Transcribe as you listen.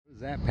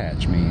That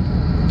patch mean?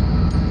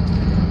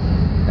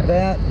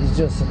 That is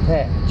just a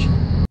patch.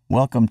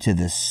 Welcome to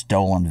the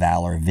Stolen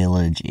Valor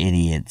Village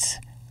Idiots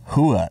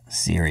Hua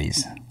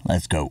series.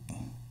 Let's go.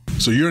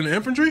 So you're in the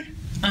infantry?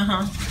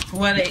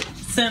 Well, they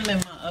send me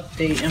my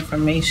update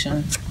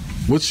information.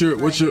 What's your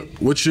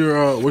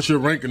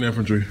rank in the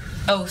infantry?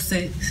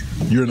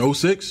 06. You're an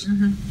 06?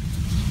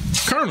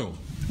 Colonel.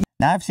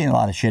 Now, I've seen a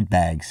lot of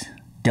shitbags.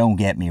 Don't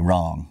get me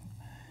wrong.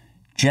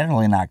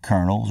 Generally not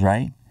colonels,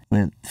 right?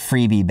 With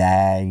freebie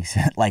bags,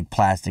 like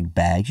plastic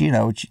bags. You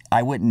know,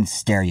 I wouldn't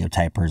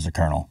stereotype her as a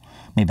colonel.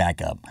 Let me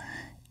back up.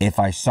 If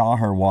I saw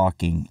her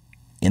walking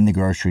in the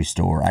grocery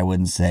store, I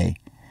wouldn't say,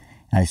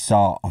 I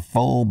saw a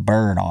full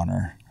bird on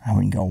her. I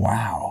wouldn't go,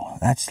 wow,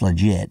 that's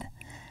legit.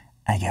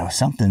 I go,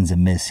 something's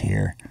amiss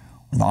here.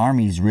 The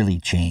Army's really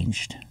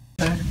changed.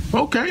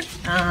 Okay.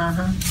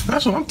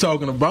 That's what I'm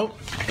talking about.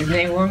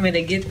 They want me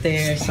to get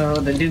there, so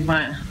to do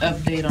my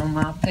update on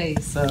my pay,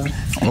 so.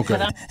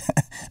 Okay.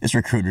 This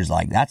recruiter's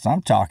like, that's what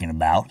I'm talking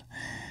about.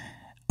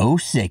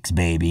 06,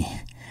 baby.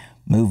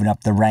 Moving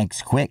up the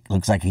ranks quick.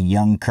 Looks like a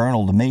young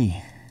colonel to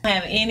me. I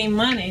don't have any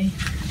money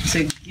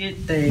to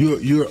get there.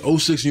 You're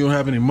 06 and you don't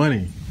have any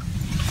money.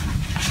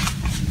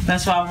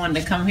 That's why I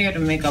wanted to come here to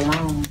make a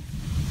loan.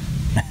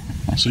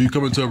 So you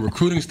come into a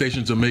recruiting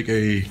station to make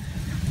a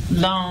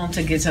Loan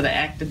to get to the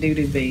active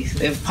duty base,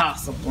 if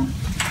possible.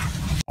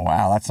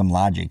 Wow, that's some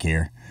logic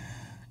here.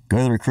 Go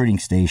to the recruiting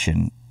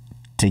station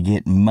to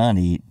get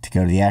money to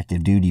go to the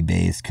active duty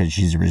base because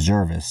she's a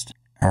reservist.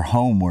 Her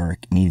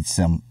homework needs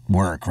some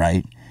work,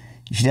 right?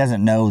 She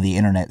doesn't know the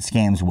internet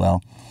scams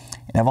well.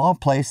 And of all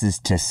places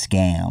to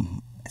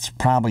scam, it's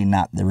probably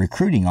not the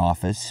recruiting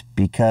office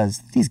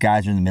because these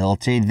guys are in the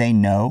military. They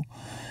know.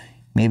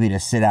 Maybe to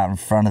sit out in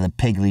front of the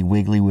Piggly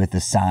Wiggly with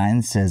a sign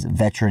that says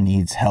veteran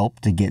needs help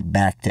to get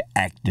back to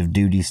active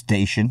duty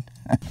station.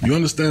 You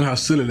understand how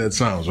silly that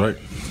sounds, right?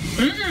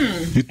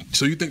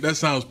 So you think that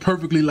sounds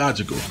perfectly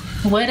logical?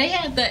 Well, they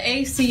had the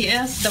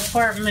ACS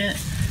department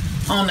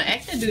on the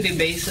active duty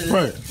basis,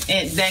 Right.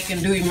 and that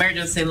can do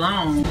emergency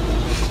loans.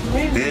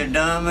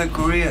 Vietnam and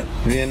Korea.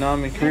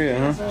 Vietnam and Korea,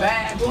 huh?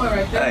 Bad boy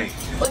right there. Hey,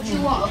 What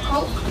you want, a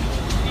Coke?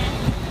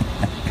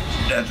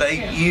 that's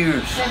 8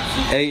 years.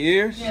 8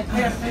 years?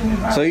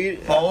 So you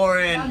 4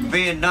 in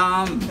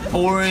Vietnam,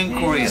 4 in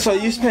Korea. so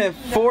you spent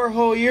 4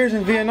 whole years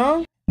in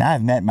Vietnam? Now,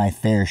 I've met my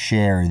fair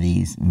share of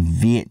these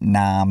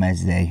Vietnam,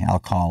 as I'll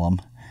call them,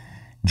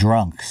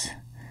 drunks.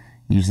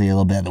 Usually a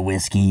little bit of the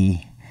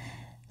whiskey.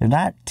 They're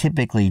not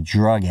typically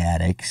drug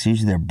addicts.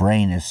 Usually their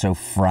brain is so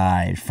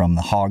fried from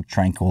the hog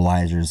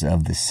tranquilizers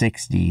of the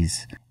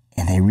 60s.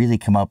 And they really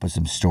come up with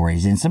some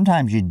stories. And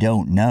sometimes you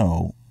don't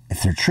know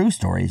if they're true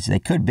stories. They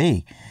could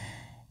be.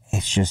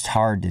 It's just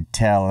hard to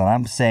tell. And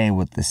I'm saying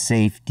with the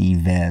safety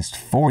vest,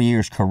 4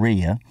 years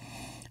Korea.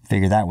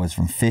 Figure that was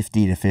from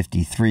 50 to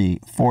 53,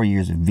 4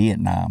 years of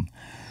Vietnam.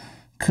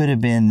 Could have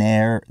been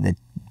there the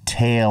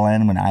tail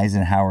end when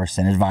Eisenhower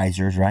sent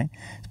advisors, right?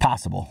 It's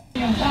possible.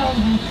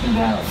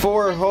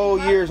 4 whole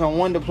years on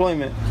one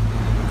deployment.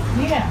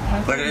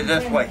 Put it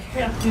this way,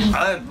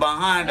 I was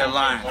behind the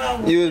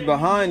line. You was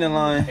behind the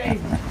line.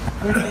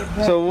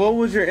 So what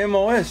was your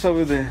MOS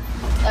over there?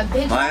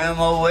 My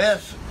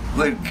MOS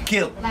was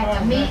killed.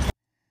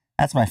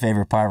 That's my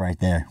favorite part right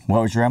there.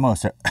 What was your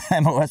MOS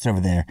over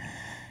there?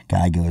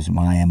 Guy goes,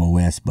 my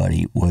MOS,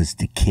 buddy, was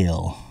to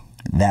kill.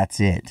 That's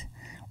it.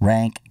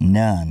 Rank,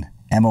 none.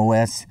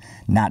 MOS,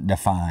 not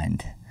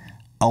defined.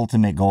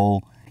 Ultimate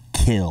goal,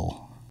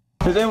 kill.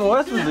 His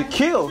MOS was to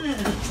kill. I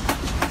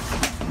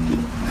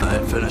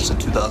had finished in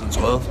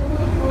 2012.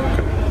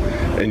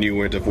 And you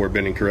went to Fort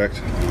Benning,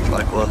 correct?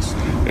 Likewise.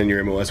 And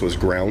your MOS was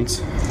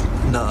grounds?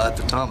 No, at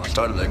the time I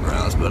started at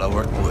grounds, but I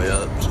worked my way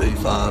up to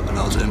E5 and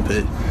I was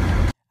MP.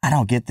 I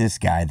don't get this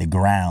guy, the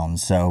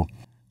grounds. So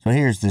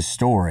here's the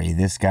story.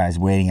 This guy's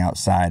waiting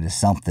outside of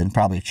something,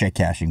 probably a check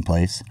cashing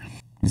place.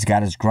 He's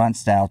got his grunt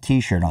style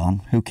t-shirt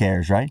on. Who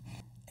cares, right?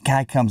 The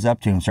guy comes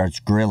up to him and starts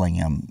grilling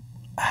him.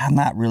 I'm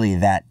not really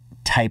that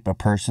type of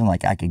person.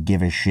 Like, I could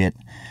give a shit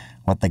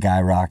what the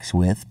guy rocks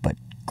with, but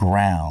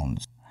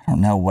grounds. I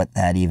don't know what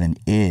that even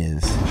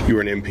is. You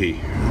were an MP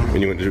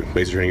when you went to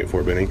basic training at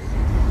Fort Benning.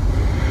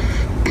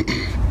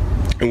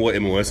 And what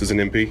MOS is an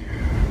MP?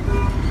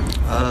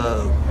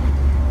 No.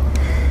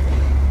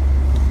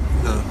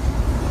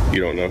 You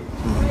don't know?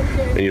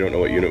 And you don't know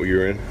what unit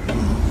you're in?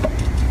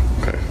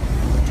 Okay.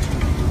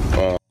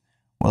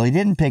 Well, he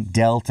didn't pick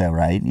Delta,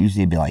 right?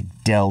 Usually it'd be like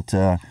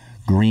Delta,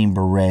 Green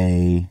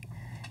Beret,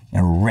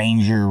 and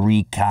Ranger,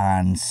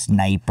 Recon,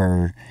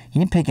 Sniper. He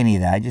didn't pick any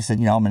of that. I just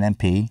said, I'm an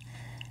MP.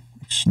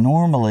 Which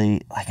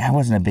normally, I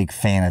wasn't a big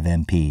fan of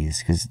MPs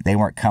because they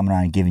weren't coming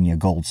on and giving you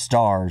gold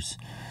stars.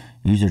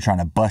 Usually trying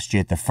to bust you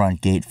at the front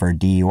gate for a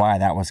DUI.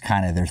 That was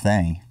kind of their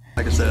thing.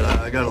 Like I said,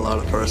 I got a lot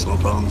of personal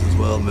problems as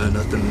well, man.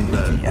 Nothing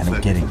that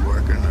affects me from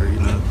working or,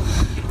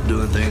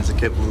 doing things that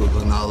capable of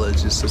the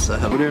knowledge. It's just I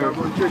have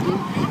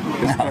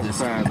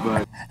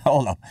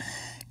Hold up.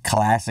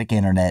 Classic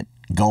internet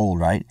gold,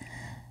 right?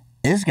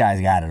 This guy's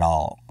got it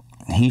all.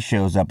 He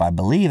shows up, I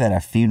believe, at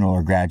a funeral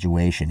or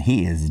graduation.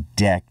 He is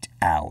decked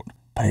out.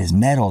 but his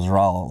medals are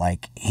all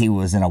like he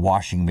was in a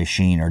washing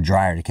machine or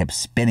dryer that kept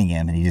spinning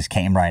him and he just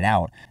came right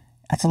out.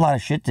 That's a lot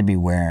of shit to be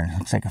wearing.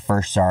 Looks like a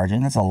first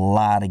sergeant. That's a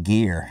lot of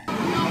gear.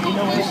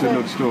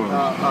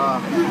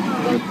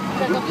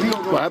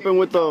 What happened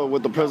with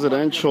the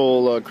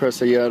presidential crest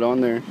that you had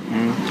on there?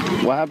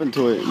 What happened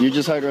to it? You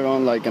just had it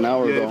on like an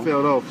hour ago. Yeah, it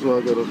fell off, so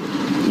I got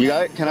it. You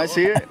got it? Can I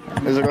see it?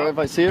 Is it alright if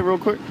I see it real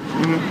quick?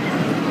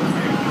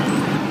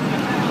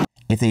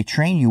 If they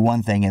train you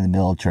one thing in the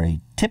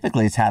military,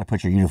 typically it's how to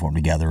put your uniform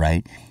together,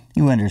 right?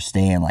 You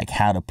understand like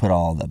how to put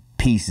all the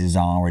pieces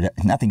on where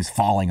nothing's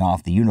falling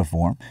off the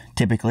uniform.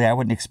 Typically, I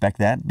wouldn't expect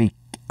that. It'd be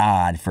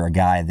odd for a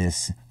guy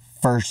this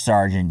First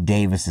Sergeant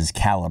Davis's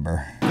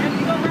caliber.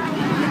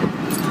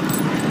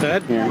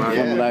 That? Yeah,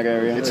 from the back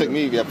area. It took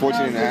me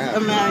 14 and a half.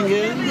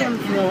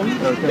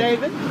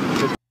 David?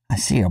 I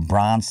see a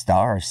bronze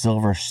star, a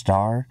silver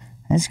star.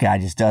 This guy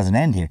just doesn't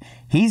end here.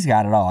 He's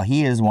got it all.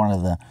 He is one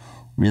of the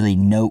really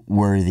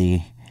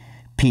noteworthy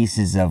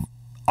pieces of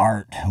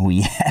art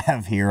we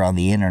have here on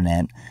the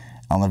internet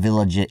on the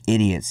Village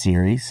Idiot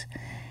series.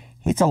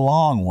 It's a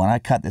long one. I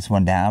cut this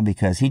one down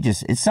because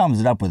it sums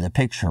it up with a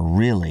picture,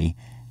 really.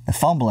 The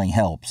fumbling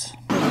helps.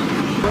 Oh,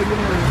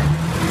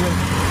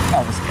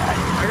 this guy.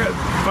 I got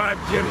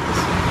 5 generals.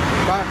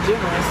 5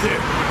 generals? That's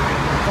it.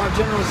 5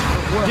 generals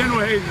for what? General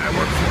Hayden I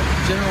work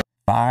for. General.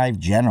 5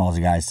 generals,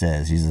 the guy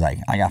says. He's like,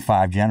 I got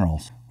 5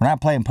 generals. We're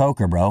not playing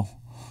poker, bro.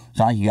 It's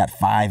not like you got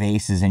 5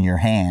 aces in your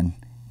hand.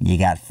 You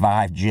got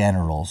 5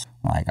 generals.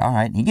 I'm like, all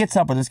right. He gets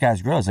up with this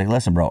guy's grill. He's like,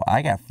 listen, bro,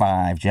 I got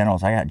 5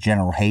 generals. I got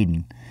General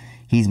Hayden.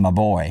 He's my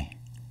boy.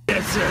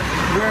 Yes, sir.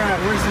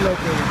 Where's he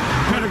located?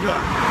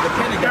 Pentagon. The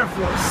Pentagon. Air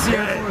Force.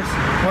 Air Force.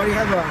 Well, you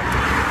have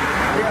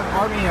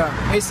Army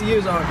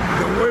ACUs on.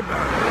 Don't worry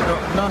about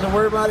it. No, don't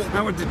worry about it.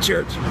 I went to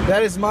church.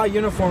 That is my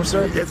uniform,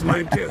 sir. That's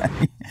mine, too.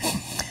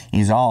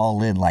 He's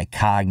all in like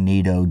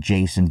Cognito,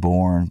 Jason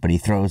Bourne, but he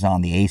throws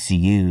on the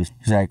ACUs.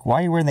 He's like,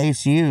 why are you wearing the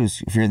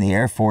ACUs if you're in the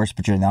Air Force,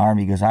 but you're in the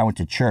Army? He goes, I went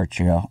to church.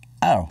 You go,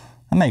 oh,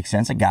 that makes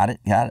sense. I got it.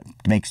 It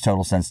makes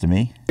total sense to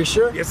me. You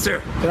sure? Yes,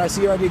 sir. Can I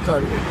see your ID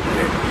card?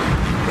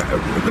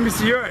 Let me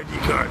see your ID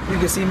card. You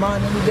can see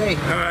mine any day.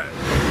 All right.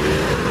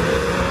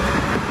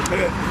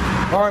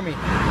 Army.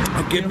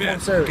 Good man.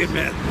 Service. Good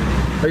man.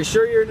 Are you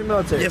sure you're in the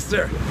military? Yes,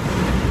 sir.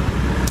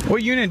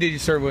 What unit did you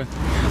serve with?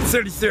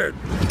 33rd.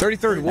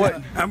 33rd,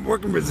 what? I'm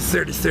working with the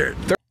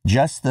 33rd.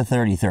 Just the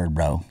 33rd,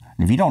 bro.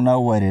 If you don't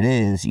know what it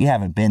is, you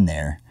haven't been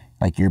there.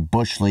 Like your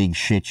Bush League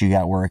shit you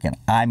got working.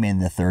 I'm in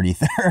the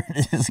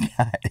 33rd. This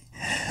guy,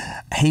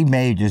 he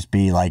may just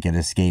be like an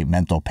escaped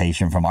mental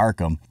patient from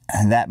Arkham.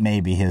 And that may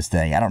be his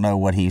thing. I don't know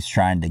what he's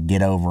trying to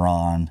get over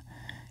on.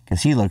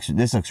 Because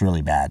this looks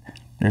really bad.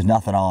 There's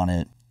nothing on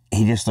it.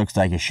 He just looks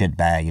like a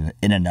shitbag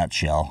in a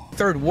nutshell.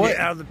 Third what?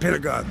 Yeah, out of the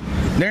Pentagon.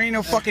 There ain't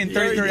no fucking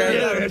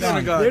 33rd out of the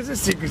Pentagon. There's a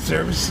Secret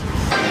Service.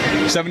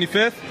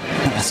 75th?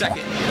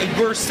 Second.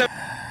 We're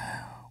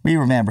We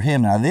remember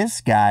him. Now,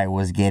 this guy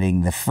was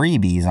getting the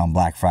freebies on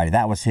Black Friday.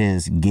 That was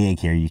his gig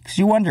here. Because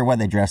you wonder what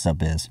the dress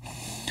up is.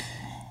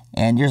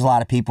 And there's a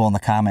lot of people in the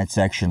comment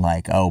section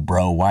like, oh,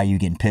 bro, why are you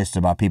getting pissed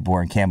about people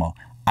wearing camo?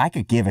 I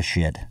could give a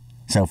shit.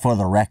 So for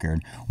the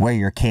record, wear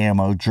your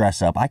camo,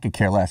 dress up. I could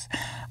care less.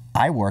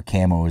 I wore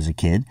camo as a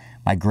kid.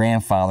 My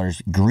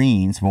grandfather's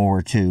greens, World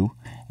War II,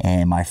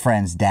 and my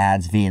friend's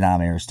dad's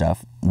Vietnam era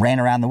stuff ran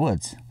around the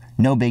woods.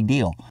 No big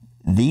deal.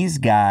 These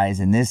guys,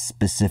 in this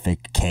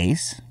specific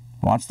case,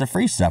 wants the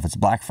free stuff. It's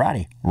Black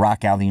Friday.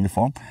 Rock out the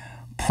uniform.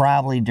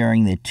 Probably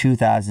during the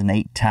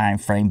 2008 time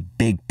frame,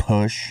 big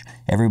push.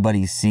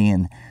 Everybody's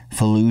seeing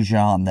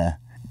Fallujah on the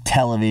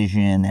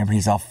television.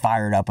 Everybody's all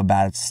fired up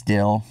about it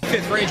still.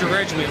 5th Ranger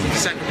Regiment,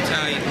 2nd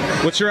Battalion.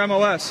 What's your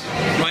MOS?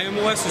 My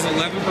MOS is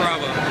 11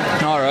 Bravo.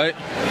 All right.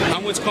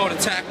 I'm what's called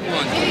Attack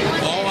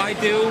 1. All I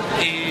do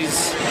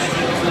is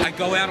I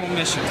go out on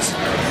missions.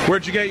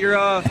 Where'd you get your,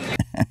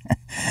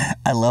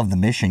 I love the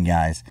mission,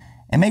 guys.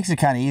 It makes it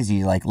kind of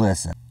easy. Like,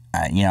 listen,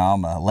 you know,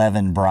 I'm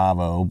 11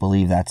 Bravo,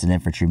 believe that's an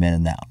infantryman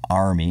in the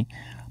Army,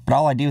 but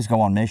all I do is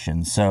go on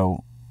missions.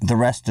 So the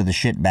rest of the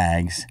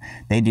shitbags,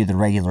 they do the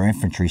regular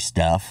infantry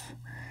stuff.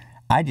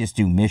 I just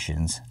do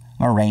missions.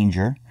 I'm a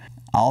ranger.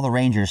 All the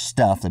ranger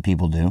stuff that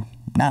people do,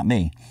 not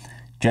me.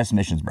 Just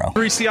missions, bro.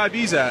 3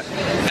 CIBs at?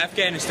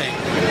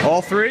 Afghanistan.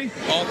 All 3?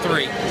 All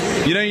 3.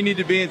 You know you need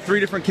to be in 3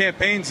 different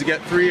campaigns to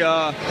get 3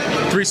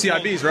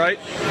 CIBs, right?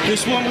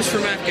 This one was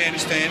from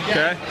Afghanistan.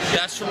 Okay.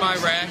 That's from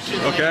Iraq.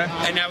 Okay.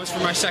 And that was for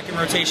my 2nd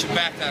rotation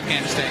back to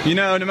Afghanistan. You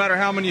know, no matter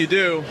how many you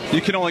do,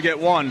 you can only get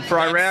 1. For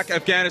Iraq,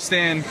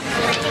 Afghanistan,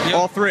 yep.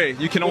 All 3,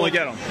 you can only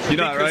get them. You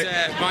know that,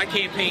 right? My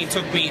campaign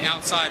took me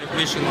outside of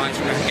mission lines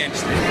from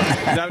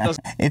Afghanistan.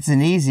 It's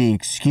an easy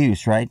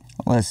excuse, right?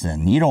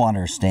 Listen, you don't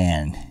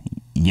understand,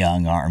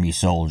 young Army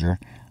soldier.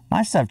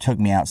 My stuff took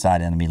me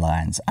outside enemy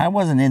lines. I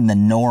wasn't in the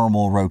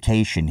normal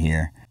rotation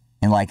here.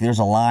 And like there's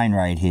a line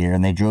right here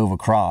and they drove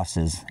across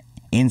as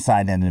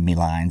inside enemy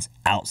lines,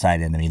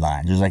 outside enemy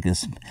lines. There's like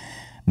this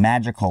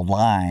magical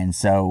line.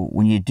 So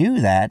when you do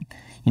that,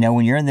 you know,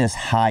 when you're in this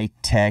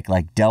high-tech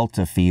like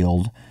Delta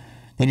field,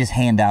 they just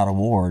hand out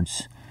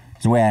awards.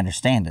 That's the way I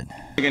understand it.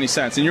 Make any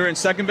sense? And you're in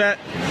second bat,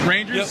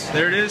 Rangers. Yep.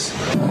 There it is.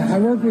 I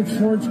worked with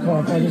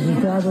Schwarzkopf. I was his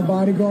driver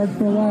bodyguard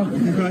for a while.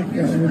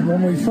 Okay.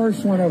 When we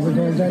first went over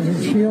doing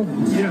Desert Shield,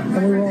 and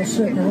we were all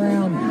sitting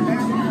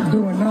around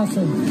doing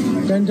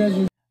nothing. Then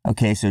Desert.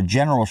 Okay, so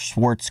General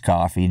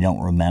Schwarzkopf, if you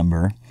don't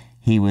remember,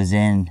 he was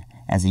in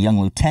as a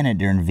young lieutenant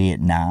during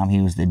Vietnam. He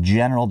was the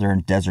general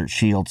during Desert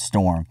Shield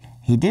Storm.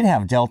 He did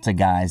have Delta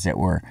guys that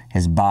were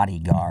his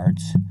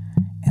bodyguards.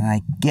 And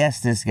I guess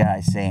this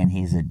guy's saying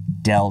he's a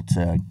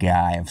Delta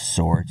guy of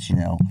sorts, you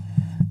know.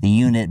 The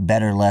unit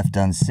better left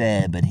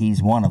unsaid, but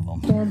he's one of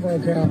them. Storm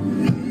broke out,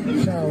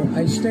 so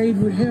I stayed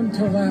with him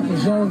till that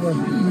was over.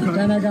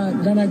 Then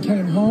I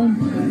came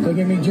home. They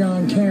gave me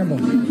John Campbell.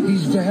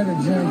 He's the head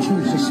of Joint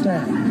Chiefs of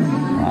Staff.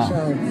 Wow.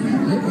 So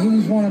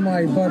he's one of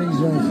my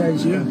buddies on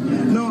Facebook.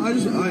 Yeah. No,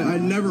 I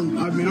never.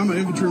 I mean, I'm an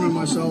infantryman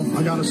myself.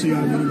 I got a CIB.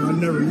 I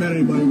never met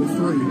anybody with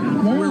 3.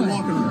 Why? We're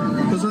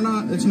walking because they're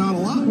not. It's not a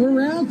lot. We're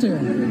out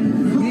there.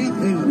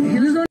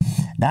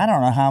 Now, I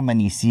don't know how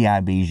many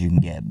CIBs you can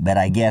get, but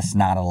I guess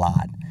not a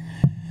lot.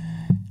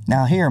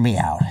 Now, hear me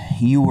out.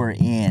 You were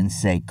in,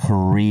 say,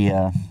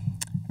 Korea,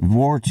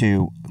 War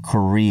II,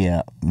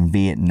 Korea,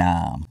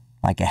 Vietnam,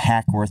 like a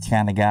Hackworth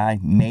kind of guy.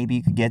 Maybe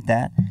you could get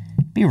that.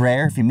 Be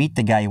rare if you meet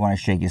the guy, you want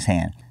to shake his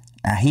hand.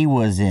 Now, he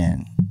was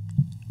in.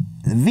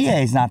 The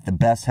VA is not the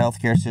best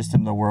healthcare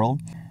system in the world,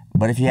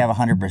 but if you have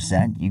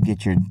 100%, you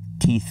get your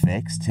teeth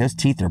fixed. His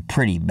teeth are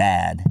pretty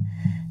bad.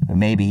 But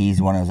maybe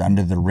he's one of those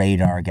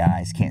under-the-radar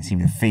guys, can't seem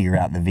to figure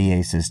out the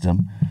VA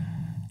system.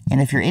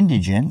 And if you're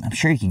indigent, I'm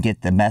sure you can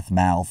get the meth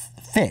mouth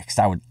fixed,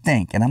 I would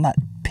think. And I'm not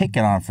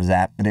picking on him for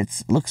that, but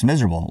it looks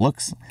miserable. It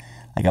looks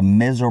like a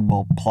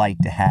miserable plight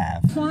to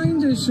have.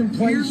 Find us in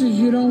places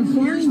you don't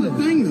find Here's the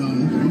thing,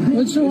 though.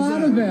 What's so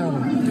hot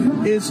about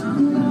it?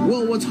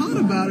 Well, what's hot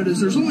about it is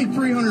there's only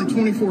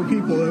 324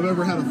 people that have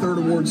ever had a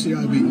 3rd award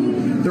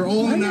CIB. They're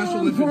all in the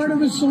National Infantry. I'm part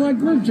of a select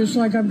group, just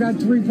like I've got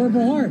 3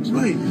 Purple Hearts.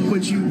 Right,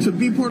 but to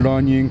be part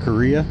on you in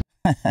Korea?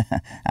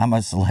 I'm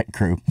a select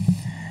group.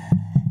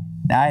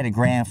 Now, I had a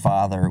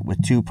grandfather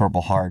with 2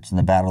 Purple Hearts in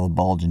the Battle of the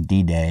Bulge and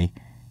D-Day.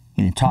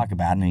 He didn't talk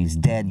about it, and he's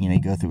dead. You know,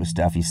 you go through his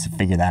stuff, you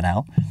figure that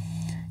out.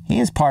 He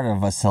is part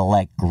of a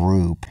select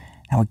group.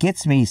 Now, what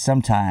gets me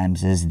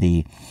sometimes is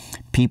the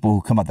people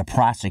who come up, the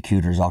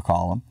prosecutors, I'll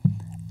call them.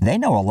 They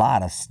know a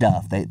lot of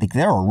stuff.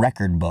 They're a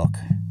record book,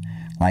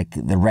 like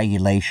the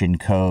regulation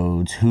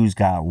codes, who's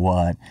got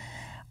what.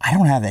 I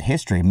don't have that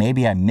history.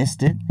 Maybe I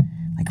missed it.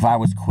 Like if I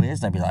was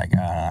quizzed, I'd be like,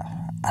 I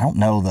don't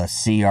know the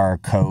CR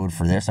code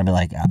for this. I'd be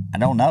like, I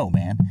don't know,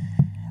 man.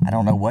 I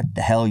don't know what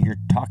the hell you're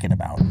talking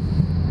about.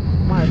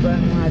 When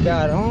I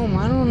got home,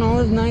 I don't know,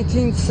 it was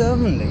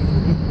 1970.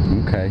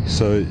 Okay,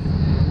 so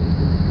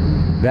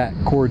that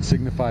cord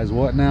signifies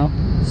what now?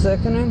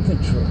 2nd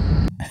Infantry.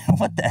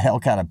 What the hell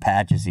kind of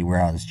patch does he wear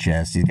on his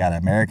chest? He's got an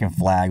American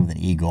flag with an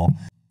eagle.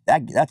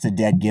 That's a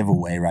dead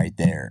giveaway right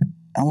there.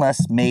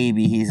 Unless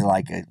maybe he's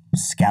like a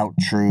scout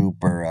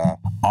troop or a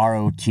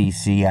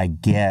ROTC, I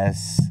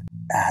guess.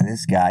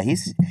 This guy,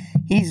 he's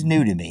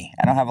new to me.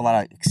 I don't have a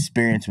lot of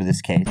experience with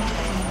this case.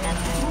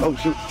 Oh,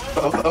 shoot.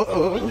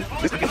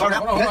 This is hard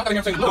out.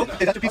 Is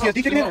that your PTSD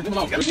kicking in? I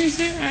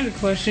had a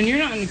question. You're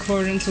not in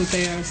accordance with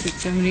AR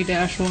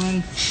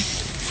 670-1.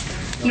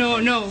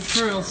 No,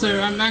 for real,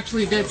 sir. I'm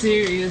actually dead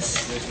serious.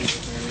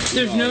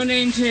 There's no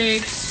name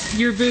tapes.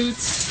 Your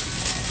boots.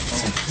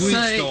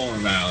 Complete stolen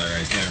valor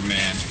right there,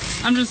 man.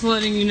 I'm just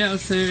letting you know,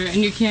 sir, and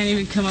you can't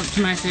even come up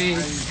to my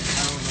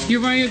face.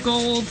 You're wearing a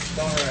gold.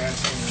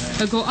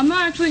 I'm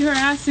not actually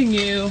harassing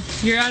you.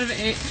 You're out of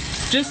it.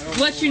 Just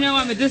let you know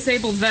I'm a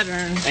disabled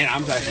veteran. And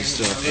I'm actually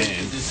still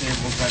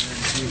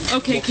in.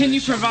 Okay, can you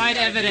provide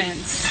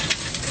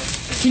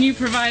evidence? Can you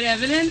provide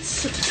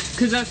evidence?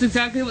 Because that's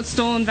exactly what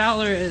stolen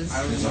valor is.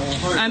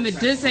 I'm a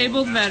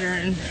disabled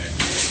veteran.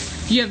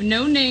 You have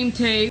no name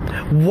tape.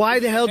 Why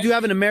the hell do you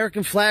have an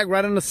American flag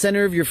right on the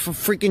center of your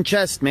freaking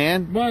chest,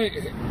 man?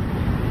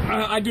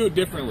 I do it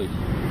differently.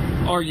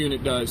 Our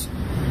unit does.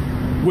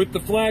 With the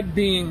flag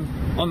being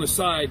on the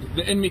side,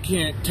 the enemy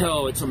can't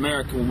tell it's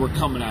America when we're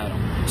coming at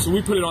them. So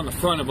we put it on the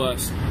front of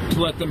us to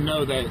let them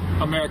know that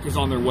America's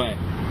on their way.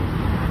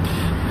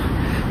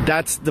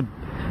 That's the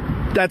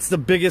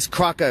biggest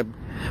crock of...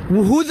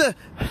 Who the...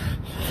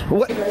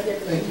 What?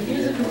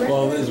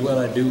 Well, this is what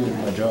I do with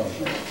my job.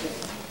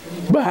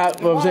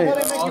 But what I'm saying...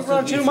 Make you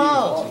run 2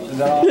 miles.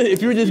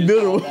 If you were just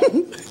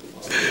building...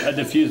 I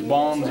defuse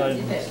bombs, I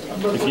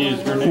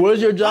defuse grenades.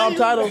 What's your job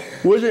title?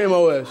 What's your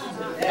MOS?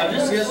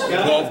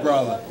 Golf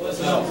Bravo.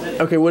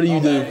 Okay, what do you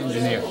do?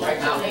 Engineer.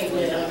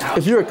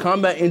 If you're a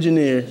combat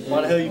engineer...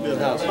 Why the hell you build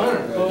houses?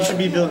 You should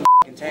be building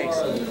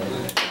tanks.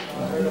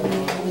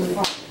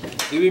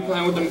 You be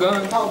playing with them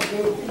guns?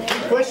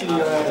 Question you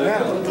now.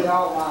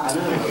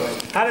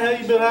 How the hell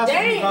you build houses?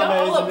 They ain't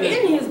all up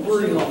in his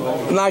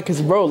grill. Nah,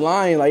 cause bro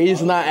lying, like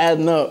it's not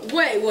adding up.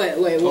 Wait, what?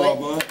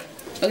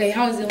 Okay,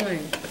 how is it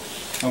lying?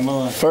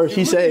 First,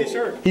 he said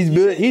he's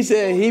good. He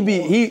said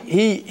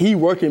he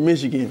work in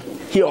Michigan.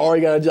 He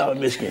already got a job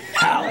in Michigan.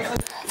 How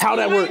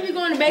that work? Why are you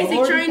going to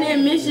basic training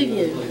in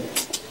Michigan?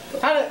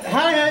 How the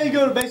hell you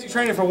go to basic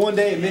training for 1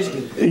 day in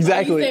Michigan?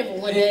 Exactly.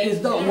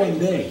 It's not 1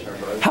 day.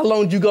 How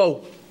long did you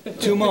go?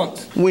 2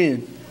 months.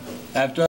 When? After